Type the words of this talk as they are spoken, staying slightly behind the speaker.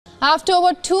After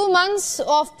over 2 months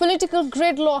of political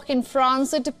gridlock in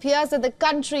France, it appears that the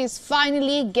country is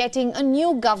finally getting a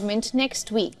new government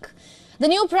next week. The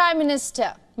new Prime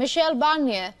Minister, Michel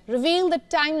Barnier, revealed the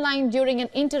timeline during an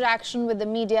interaction with the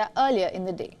media earlier in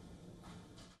the day.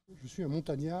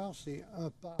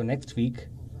 So next week,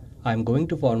 I am going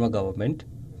to form a government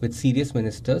with serious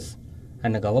ministers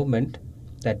and a government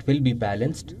that will be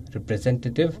balanced,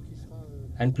 representative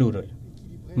and plural.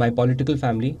 My political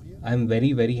family, I am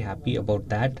very happy about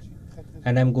that,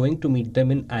 and I am going to meet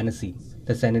them in Annecy,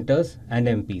 the senators and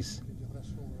MPs.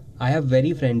 I have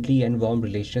very friendly and warm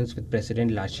relations with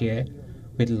President Lachier,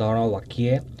 with Laurent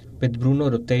Wauquiez, with Bruno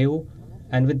Retailleau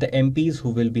and with the MPs who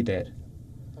will be there.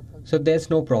 So there's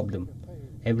no problem.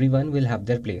 Everyone will have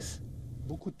their place.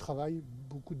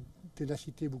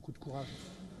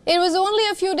 It was only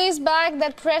a few days back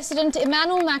that President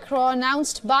Emmanuel Macron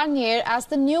announced Barnier as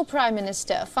the new Prime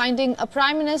Minister. Finding a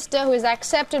Prime Minister who is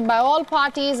accepted by all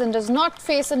parties and does not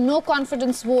face a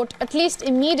no-confidence vote, at least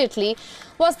immediately,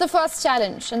 was the first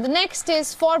challenge. And the next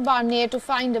is for Barnier to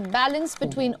find a balance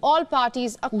between all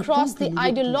parties across the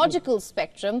ideological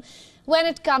spectrum when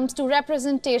it comes to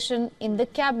representation in the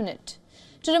cabinet.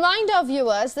 To remind our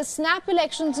viewers, the snap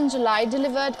elections in July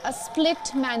delivered a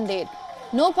split mandate.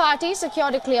 No party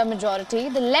secured a clear majority.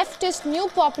 The leftist New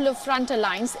Popular Front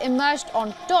alliance emerged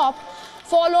on top,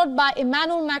 followed by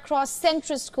Emmanuel Macron's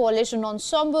centrist coalition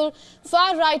Ensemble.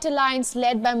 Far-right alliance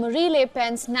led by Marine Le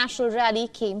Pen's National Rally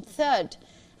came third.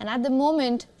 And at the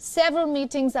moment, several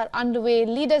meetings are underway.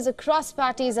 Leaders across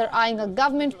parties are eyeing a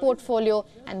government portfolio,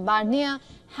 and Barnier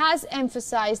has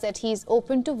emphasized that he is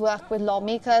open to work with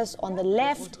lawmakers on the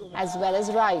left as well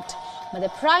as right. But the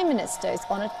Prime Minister is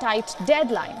on a tight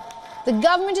deadline. The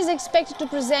government is expected to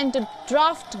present a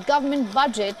draft government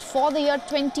budget for the year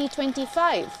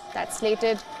 2025. That's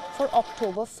slated for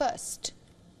October 1st.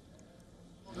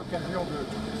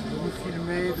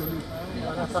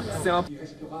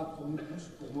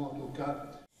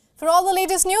 For all the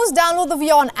latest news, download the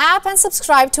WION app and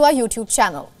subscribe to our YouTube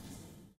channel.